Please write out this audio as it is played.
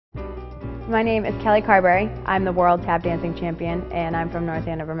My name is Kelli Carberry. I'm the world tap dancing champion, and I'm from North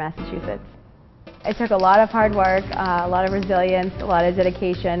Andover, Massachusetts. It took a lot of hard work, a lot of resilience, a lot of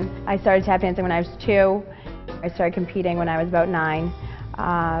dedication. I started tap dancing when I was 2. I started competing when I was about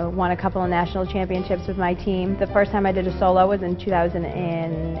 9. Won a couple of national championships with my team. The first time I did a solo was in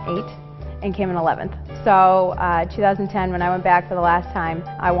 2008 and came in 11th. So 2010, when I went back for the last time,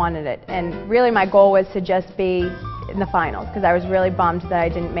 I wanted it. And really my goal was to just be in the finals, because I was really bummed that I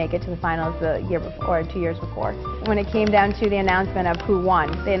didn't make it to the finals the year before, or 2 years before. When it came down to the announcement of who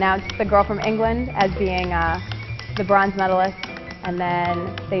won, they announced the girl from England as being the bronze medalist, and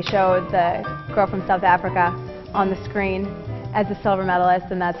then they showed the girl from South Africa on the screen as the silver medalist,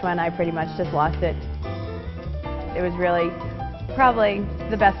 and that's when I pretty much just lost it. It was really probably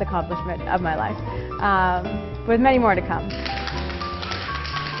the best accomplishment of my life, with many more to come.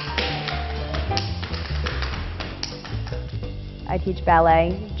 I teach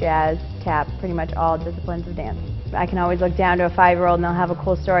ballet, jazz, tap, pretty much all disciplines of dance. I can always look down to a 5-year-old and they'll have a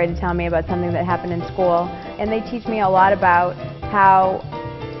cool story to tell me about something that happened in school. And they teach me a lot about how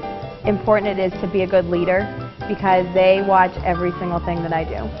important it is to be a good leader, because they watch every single thing that I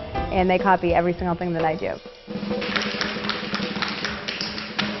do, and they copy every single thing that I do.